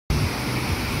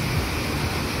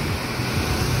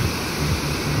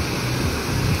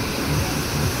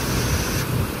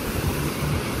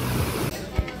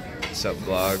What's up,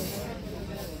 vlog?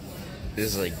 This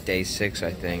is like day 6,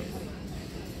 I think.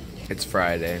 It's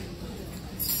Friday.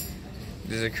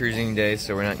 This is a cruising day,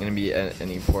 so we're not gonna be at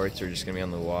any ports. We're just gonna be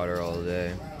on the water all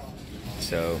day.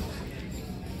 So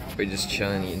we're just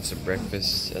chilling, eating some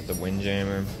breakfast at the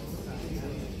Windjammer.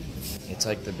 It's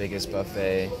like the biggest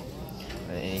buffet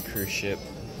on any cruise ship,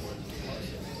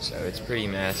 so it's pretty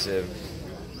massive.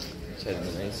 Just had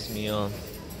a nice meal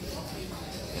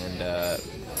and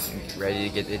ready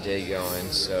to get the day going.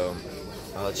 So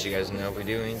I'll let you guys know if we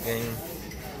do anything.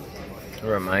 A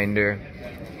reminder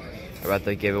about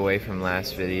the giveaway from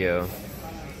last video.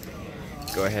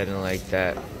 Go ahead and like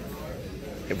that.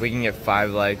 If we can get 5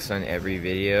 likes on every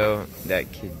video,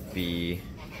 that could be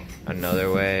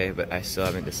another way, but I still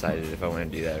haven't decided if I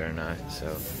want to do that or not.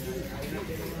 So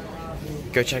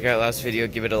go check out last video,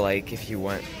 give it a like if you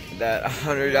want that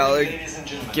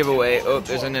 $100 giveaway. Oh,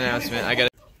 there's an announcement. I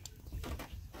gotta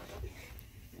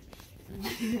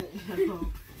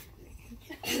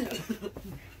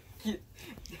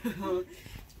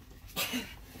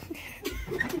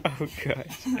oh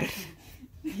gosh.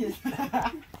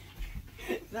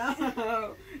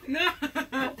 No! No!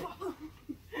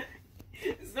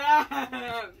 Stop!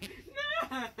 No!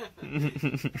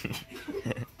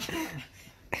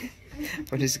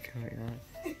 What is going on?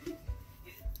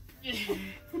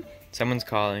 Someone's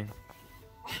calling.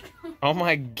 Oh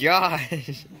my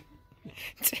gosh!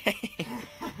 Dang!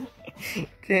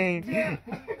 Dang!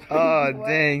 Oh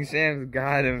dang! Sam's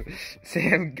got him.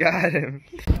 Sam got him.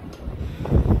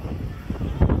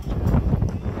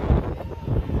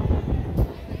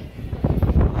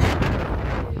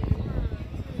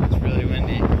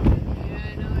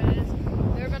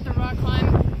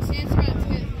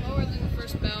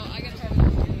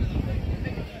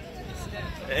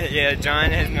 Yeah,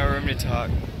 John has no room to talk.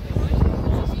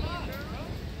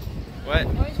 What?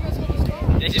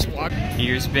 They just walked.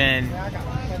 Here's Ben.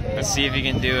 Let's see if he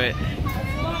can do it.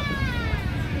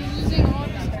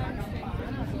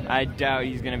 I doubt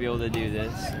he's gonna be able to do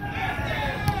this.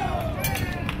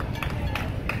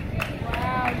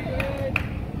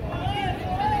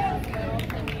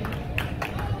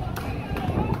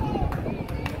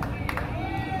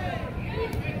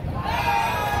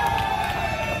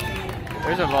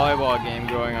 There's a volleyball game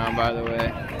going on, by the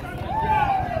way.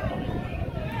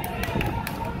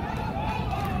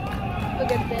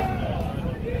 Look at Ben.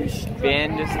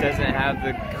 Ben just doesn't have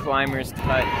the climber's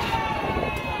touch.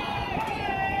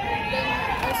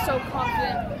 Ben is so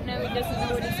confident, now he doesn't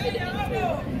know what he's getting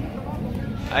into.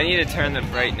 I need to turn the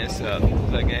brightness up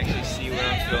so I can actually see what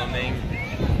I'm filming.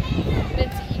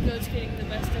 Ben's ego is getting the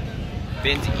best of him.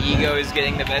 Ben's ego is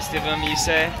getting the best of him, you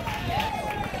say?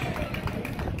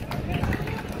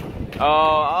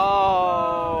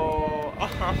 Oh,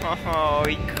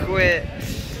 he quit.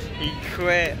 He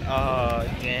quit. Oh,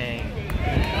 dang.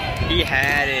 He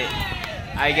had it.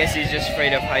 I guess he's just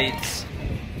afraid of heights.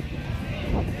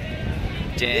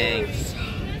 Dang.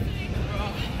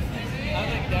 I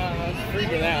was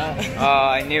freaking out. Oh,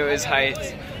 I knew it was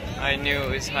heights. I knew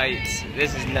it was heights.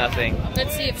 This is nothing.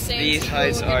 Let's see if Sam's These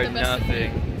heights are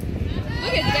nothing.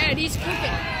 Look at Dad, he's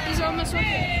cooking. He's almost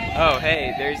working. Oh,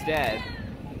 hey, there's Dad.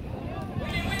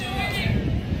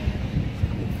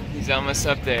 He's almost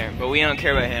up there, but we don't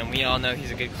care about him. We all know he's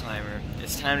a good climber.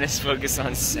 It's time to focus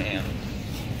on Sam.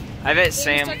 I bet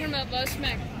Sam. Talking about low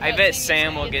smack. I bet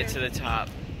Sam will get to the top.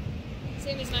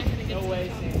 Sam is not gonna get to the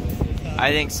top.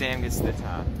 I think Sam gets to the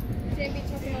top. Sam be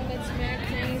talking all that smack,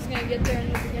 saying he's gonna get there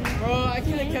in the beginning. Bro, I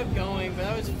could have kept going, but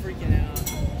I was freaking out.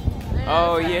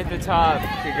 Oh, he hit the top.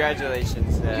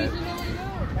 Congratulations, Dad.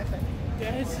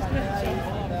 Guys, just gonna jump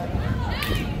off.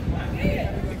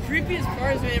 The creepiest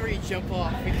part is whenever you jump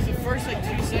off, because the first like 2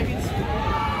 seconds, you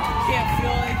can't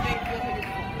feel anything.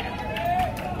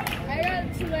 I got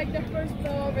to like the first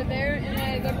bell over there, and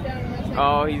I looked down and I was like,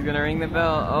 Oh, he's gonna ring the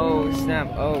bell. Oh, snap.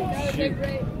 Oh, that was a shoot.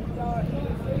 great start.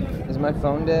 Is my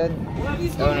phone dead?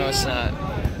 Oh, no, it's not.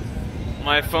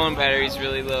 My phone battery's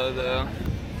really low, though.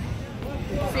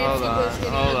 Sam's Hold ego is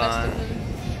getting on, the best hold of him.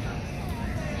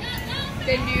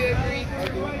 Then do you agree?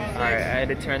 Alright, I had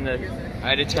to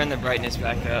turn the brightness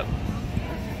back up.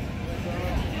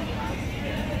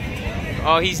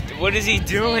 Oh, what is he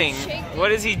doing?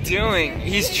 What is he doing?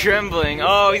 He's trembling.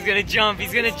 Oh, he's gonna jump.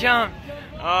 He's gonna jump.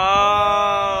 Oh,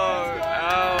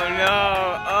 oh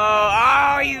no.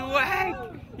 Oh, he's whack.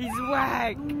 He's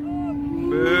whack.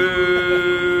 Boo.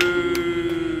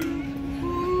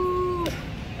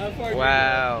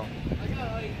 Wow.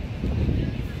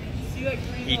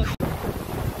 He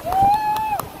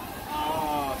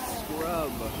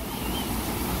scrub.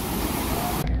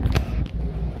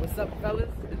 What's up, fellas?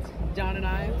 It's John and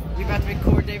I. We about to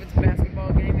record David's best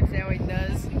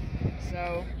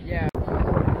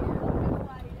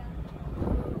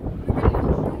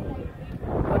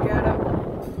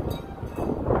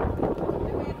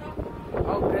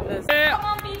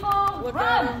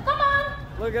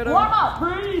Look at him. Warm up,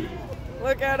 breathe.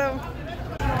 Look at him.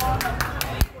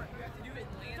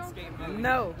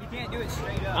 No. You can't do it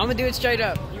straight up. I'm gonna do it straight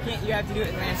up. You have to do it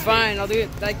in landscape. Fine, I'll do it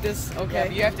like this. Yeah, Okay.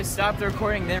 but you have to stop the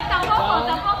recording then. We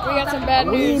got some bad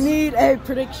We news. need a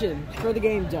prediction for the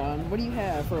game, John. What do you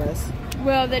have for us?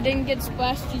 Well, they didn't get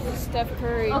Splash Jesus Steph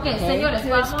Curry. Okay, señores,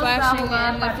 They're vamos splashing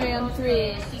a in the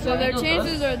 3-on-3. So their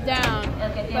chances are down.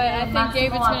 But I think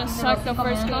David's going to suck the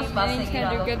first game. And he's going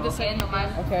to do good the second game.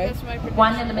 Okay. That's my prediction.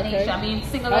 One elimination. I mean,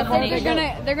 single I think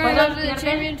elimination. they're gonna go to the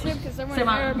championship because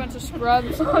everyone here are a bunch of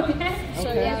scrubs. So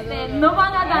yeah, No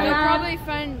van a they'll ganar probably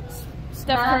find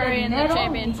Steph nada de Curry in the dinero, ni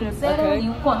championship. crucero, ni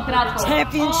un contrato.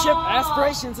 Championship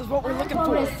aspirations is what we're looking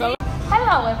for, fellas.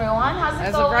 Hello, everyone. How's it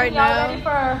As going? of right Y'all now, ready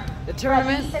for The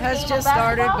tournament decent has game just of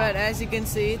started, basketball? but as you can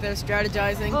see, they're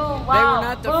strategizing. Boom, They wow, were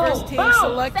not the boom, first team boom.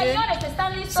 selected, Señores,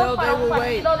 ¿están listos so para they un will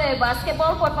wait. partido de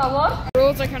básquetbol, por favor?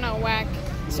 Rules are kind of whack.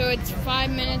 So it's 5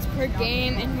 minutes per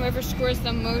game, and whoever scores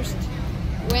the most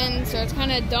wins. So it's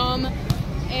kind of dumb.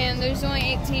 And there's only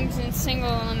 8 teams in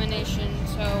single elimination.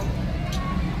 So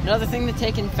Another thing to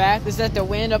take in fact is that the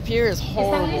wind up here is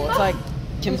horrible. It's like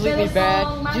completely bad.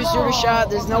 You shoot a shot,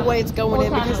 there's no way it's going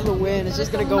in because of the wind. It's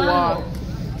just gonna go off.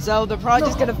 So they're probably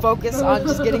just gonna focus on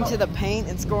just getting to the paint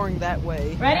and scoring that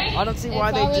way. Ready? I don't see if why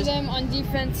I they were just them on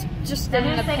defense, just stay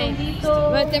in the paint.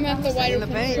 Segundito. Let them have the stay wider in the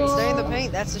paint. control. Stay in the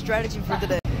paint. That's the strategy for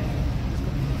today.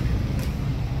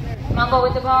 Mango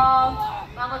with the ball.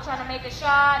 Mango trying to make a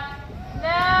shot.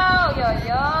 No! Yo,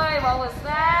 yo, what was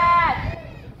that?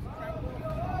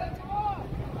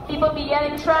 People be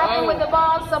getting trapped with the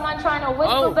ball. Someone trying to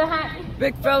whistle behind.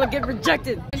 Big fella get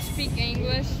rejected. Speak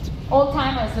English. Old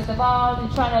timers with the ball. They're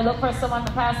trying to look for someone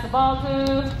to pass the ball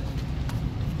to.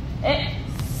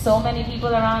 So many people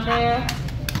around there.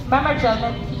 Remember,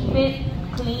 gentlemen, keep it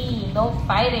clean. No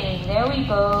fighting. There we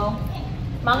go.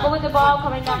 Mango with the ball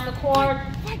coming down the court.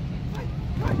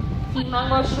 Keep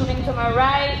Mango shooting to my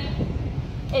right.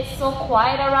 It's so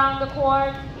quiet around the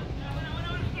court.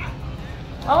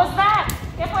 What was that?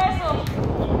 ¿Qué fue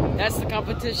eso? That's the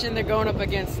competition they're going up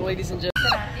against, ladies and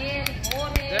gentlemen.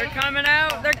 They're coming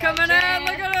out. They're coming out.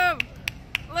 Look at them.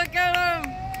 Look at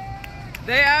them.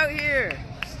 They out here.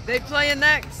 They playing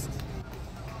next.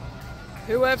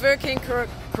 Whoever can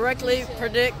correctly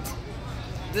predict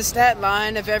the stat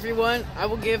line of everyone, I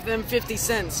will give them 50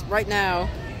 cents right now.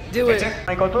 Do it.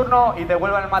 Turno y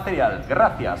devuelvan el material.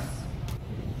 Gracias.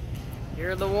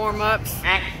 Here are the warm-ups.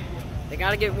 They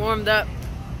gotta get warmed up.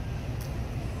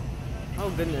 Oh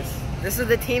goodness. This is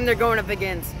the team they're going up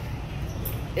against.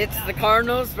 It's the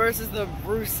Cardinals versus the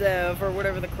Rusev, or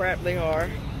whatever the crap they are.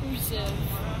 Rusev.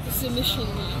 The submission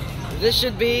league. This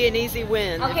should be an easy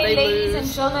win. If Okay, they ladies lose,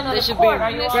 and gentlemen of they the should court, be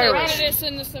are you all Put embarrassed. this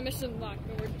in the submission block.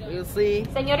 But we're done. We'll see.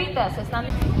 Señoritas, están.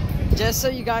 Just so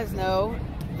you guys know,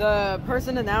 the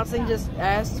person announcing just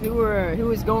asked who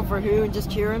was going for who and just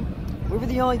cheering. We were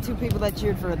the only 2 people that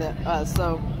cheered for us,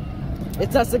 so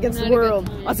it's us against Not the a good world.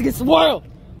 time. Us against the world.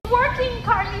 Working,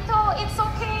 Carlito. It's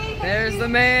okay. Thank There's you. the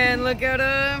man. Look at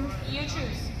him. You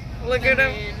choose. Look at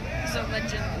him. He's a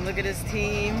legend. Look at his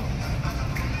team.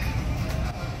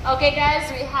 Okay, guys,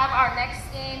 we have our next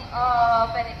game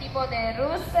of el equipo de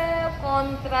Russell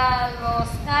contra los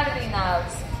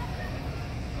Cardinals.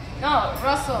 No,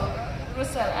 Russell,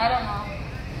 I don't know.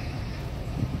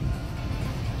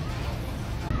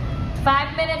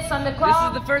 5 minutes on the This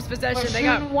clock. is the first possession. We're They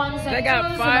got shooting ones and 5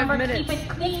 twos. Remember, minutes. keep it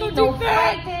clean, no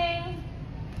fighting.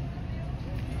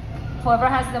 Whoever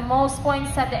has the most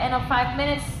points at the end of 5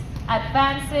 minutes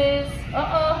advances.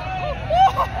 Uh-oh.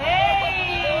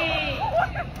 Hey!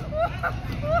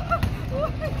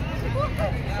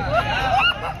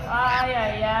 Ay,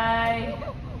 ay, ay.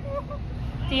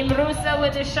 Team Russo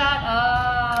with the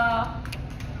shot.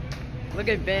 Look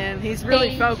at Ben. He's really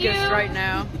Thank focused you. right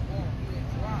now.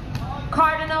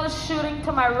 Cardinals shooting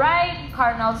to my right.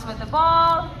 Cardinals with the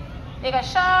ball. Take a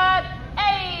shot.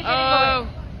 Hey, didn't go in.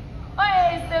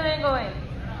 Hey, still didn't go in.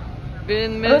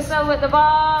 Ben missed Russo with the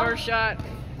ball. first shot.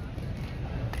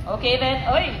 Okay then.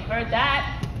 Oi, heard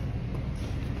that.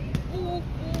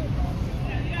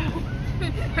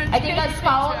 I think that's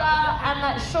Paola. I'm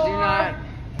not sure. Do not.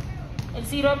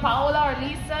 It's either Paola or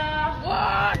Lisa.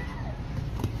 What?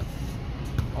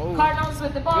 Oh. Cardinals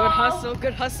with the ball. Good hustle.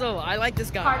 Good hustle. I like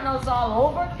this guy. Cardinals all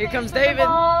over. the Here place comes with the David.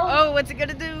 ball. Oh, what's he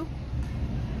gonna do?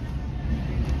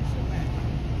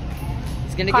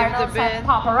 He's gonna give it Cardinals to have Ben.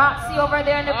 paparazzi over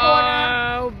there in the corner. Oh,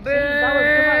 that was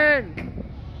Ben!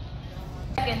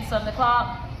 Seconds on the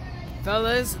clock.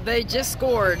 Fellas, they just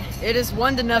scored. It is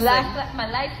 1-0. My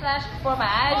light flashed before my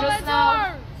eyes just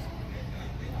now.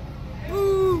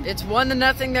 It's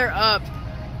 1-0. They're up.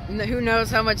 Who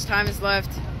knows how much time is left?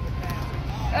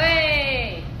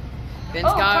 Hey! Vince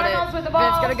got Cardinals it. with the ball.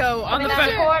 Vince gonna go on Coming the down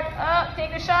fence. court.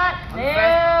 Take a shot. On the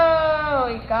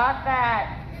No, he got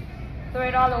that. Throw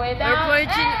it all the way down. playing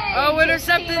cheating. Hey, Oh, cheat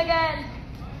intercepted. team again.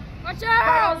 Watch out!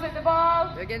 Cardinals with the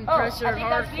ball. They're getting I pressured think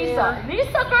that's hardcore. Lisa.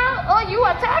 Lisa, girl. Oh, you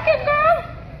attacking, girl?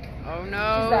 Oh Lisa, no.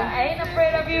 I ain't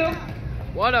afraid of you.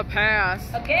 What a pass.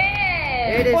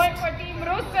 Again. It is Point for Team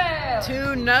Russell.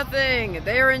 2-0.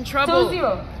 They are in trouble.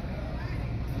 2-0.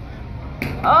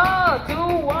 Oh,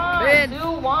 2-1. Vince.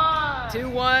 2-1.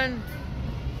 2-1.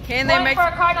 Can they Point make?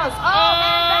 for Cardinals. Oh,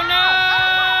 man no! down.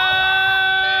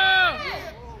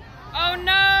 Oh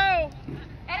no!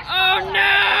 And Oh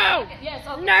no! Yes,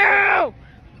 okay. No!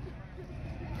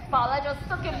 Paula just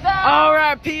took him down.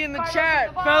 R.I.P. in the Cardinals chat, with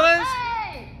the ball. fellas.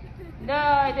 Hey!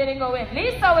 No, it didn't go in.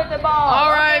 Lisa with the ball.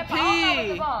 R.I.P. Okay, Paola with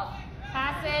the ball.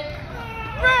 Pass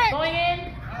it. Going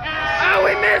in. Oh,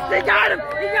 we missed. He got him.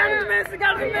 He got him to miss. He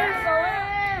got him to miss. Go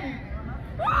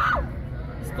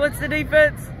in. Splits the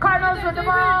defense. Cardinals with the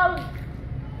ball.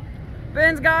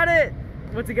 Ben's got it.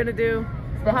 What's he gonna do?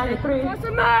 He's behind the three. What's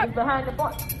him up? He's behind the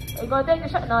point. Are you gonna take the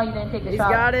shot? No, you didn't take the He's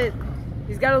shot. got it.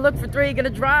 He's got to look for three. Gonna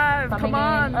drive. Coming Come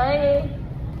on. in. Hey,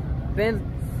 Ben.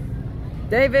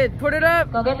 David, put it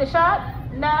up. go get the shot.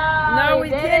 No. No, he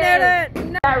didn't. can't hit it.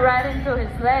 No. That right into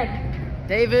his leg.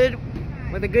 David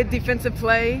with a good defensive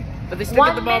play, but they still 1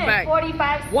 get the ball minute, back.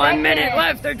 45 seconds. 1 minute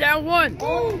left. They're down one.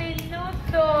 Un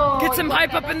minuto. Get some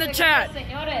hype up in the chat.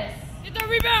 Señores. Get the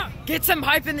rebound. Get some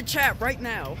hype in the chat right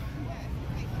now.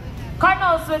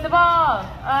 Cardinals with the ball.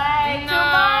 Too No.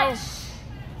 much.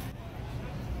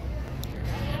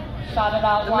 Shot it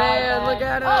out The wide. man, look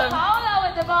at Oh, him. Paola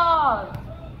with the ball.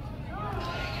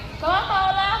 Come on,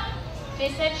 Paola. They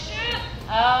said shoot. Oh.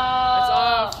 That's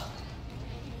off.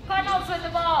 Cardinals with the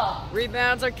ball.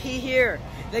 Rebounds are key here.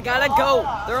 They gotta go.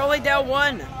 They're only down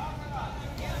one.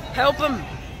 Help him.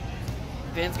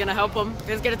 Vin's gonna help him.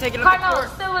 Vin's gonna take it up the Cardinals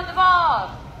court. still with the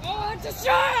ball. Oh, it's a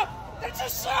shot! It's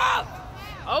a shot!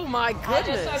 Oh my I just saw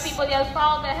goodness. people yell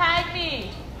foul behind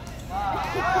me.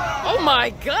 Oh my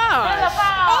Still a gosh.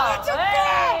 foul.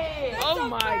 Hey. Oh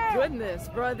my goodness,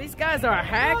 bro. These guys are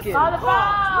hacking. Foul the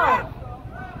foul.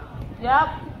 Yep.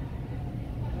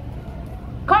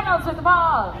 Cardinals with the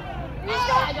ball.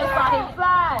 I just saw him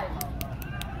fly.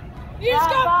 He's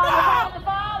got the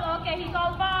ball. Okay, he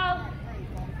called foul.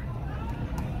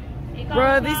 He called Bro,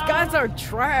 foul. these guys are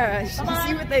trash. You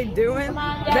see what they doing? Come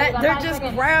on, yeah, They're 5 just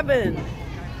seconds. grabbing.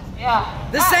 Yeah.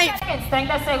 The same. 30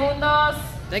 segundos.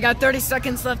 They got 30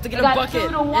 seconds left to get We a got bucket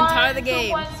 2-1, and tie the 2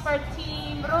 game. points for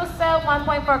Team Russell, 1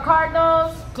 point for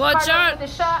Cardinals. Clutch Cardinals shot. with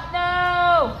the shot.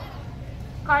 No.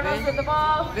 Cardinals Vin. with the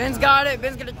ball. Vin's got it.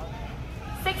 Vin's gonna.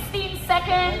 16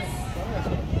 seconds.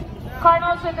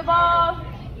 Cardinals with the ball.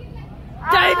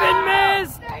 David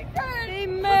missed. He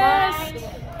 9, missed.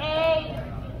 8,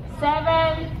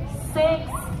 7,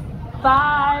 6,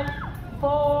 5,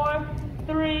 4,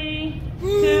 3,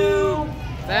 2,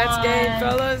 That's 1. game,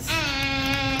 fellas.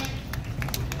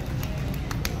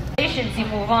 You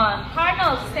move on.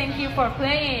 Cardinals, thank you for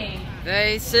playing.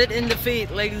 They sit in defeat,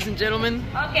 ladies and gentlemen.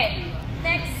 Okay,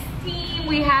 next team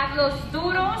we have Los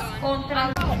Duros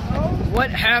contra. What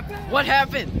happened? What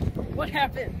happened? What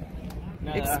happened?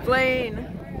 Explain.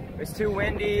 It was too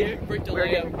windy. We're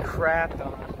getting crapped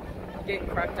on. Getting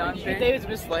cracked on. David's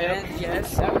missed layup.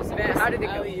 Yes, that was bad. How did it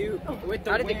go? With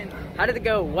the How did wind. how did it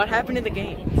go? What happened in the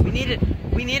game? We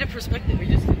needed perspective. We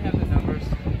just didn't have the numbers.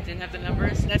 Didn't have the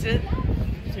numbers. That's it.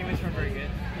 Teammates weren't very good.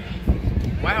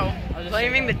 Wow. I'll just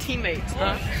Blaming the teammates,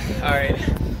 huh? All right.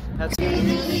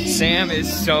 Sam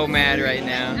is so mad right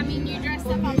now. I mean, you dressed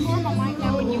up on formal like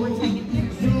that when you were taking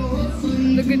pictures.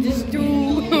 Look at this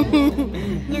dude.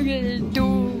 Look at this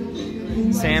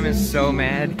dude. Sam is so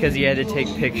mad because he had to take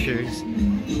pictures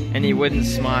and he wouldn't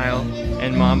smile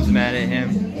and mom's mad at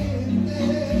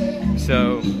him.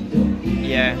 So,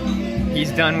 yeah,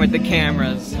 he's done with the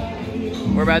cameras.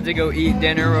 We're about to go eat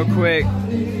dinner real quick.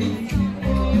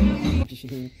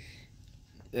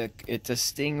 It's a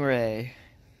stingray.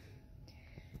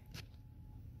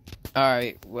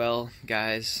 Alright, well,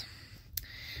 guys,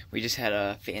 we just had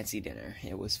a fancy dinner.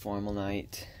 It was formal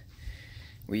night.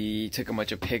 We took a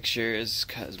bunch of pictures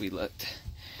because we looked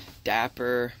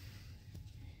dapper.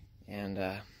 And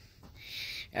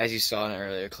as you saw in an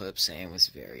earlier clip, Sam was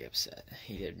very upset.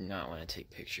 He did not want to take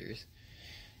pictures.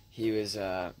 He was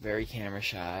very camera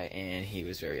shy and he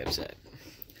was very upset.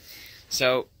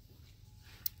 So,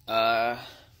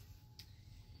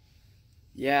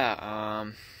 yeah,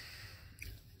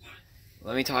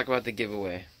 let me talk about the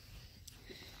giveaway.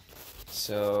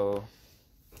 So,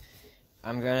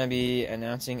 I'm gonna be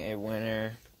announcing a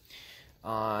winner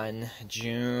on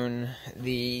June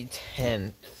the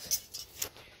 10th.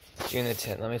 June the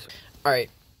 10th. Alright,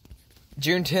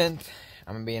 June 10th,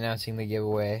 I'm going to be announcing the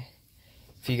giveaway.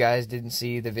 If you guys didn't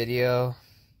see the video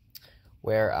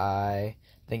where I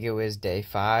think it was day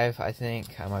 5, I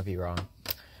might be wrong.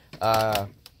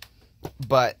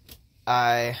 But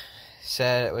I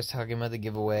said I was talking about the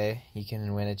giveaway. You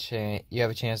can win you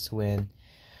have a chance to win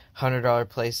 $100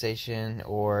 PlayStation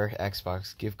or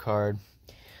Xbox gift card.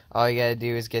 All you gotta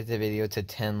do is get the video to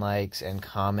 10 likes and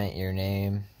comment your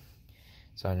name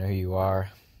so I know who you are.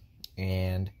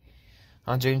 And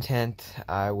on June 10th,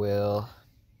 I will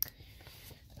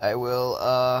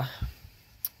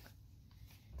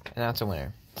announce a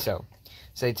winner. So,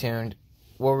 stay tuned.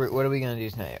 What are we gonna do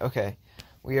tonight? Okay,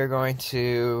 we are going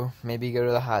to maybe go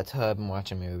to the hot tub and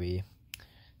watch a movie.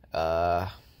 And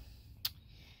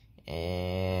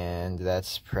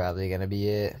that's probably gonna be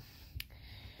it.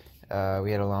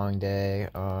 We had a long day.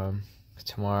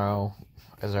 Tomorrow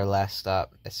is our last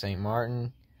stop at St.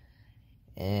 Martin,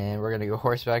 and we're gonna go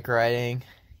horseback riding,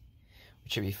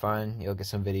 which should be fun. You'll get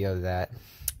some video of that.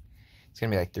 It's gonna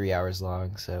be like 3 hours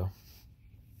long. So,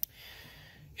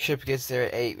 ship gets there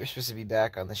at 8. We're supposed to be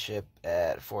back on the ship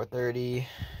at 4:30,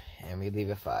 and we leave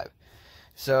at 5.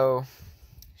 So,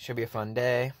 should be a fun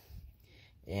day,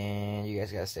 and you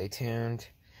guys gotta stay tuned.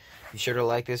 Be sure to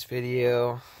like this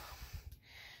video.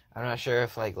 I'm not sure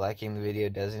if liking the video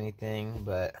does anything,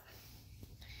 but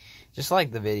just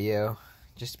like the video.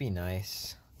 Just be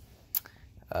nice.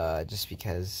 Just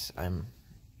because I'm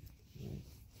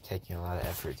taking a lot of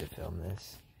effort to film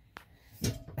this.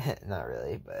 Not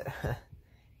really, but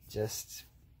just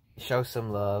show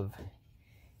some love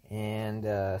and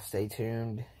stay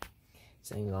tuned. This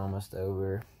thing's almost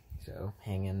over, so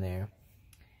hang in there.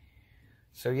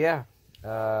 So yeah,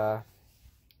 love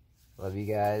you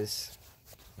guys.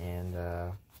 And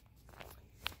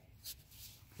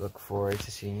look forward to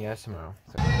seeing you guys tomorrow.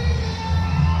 So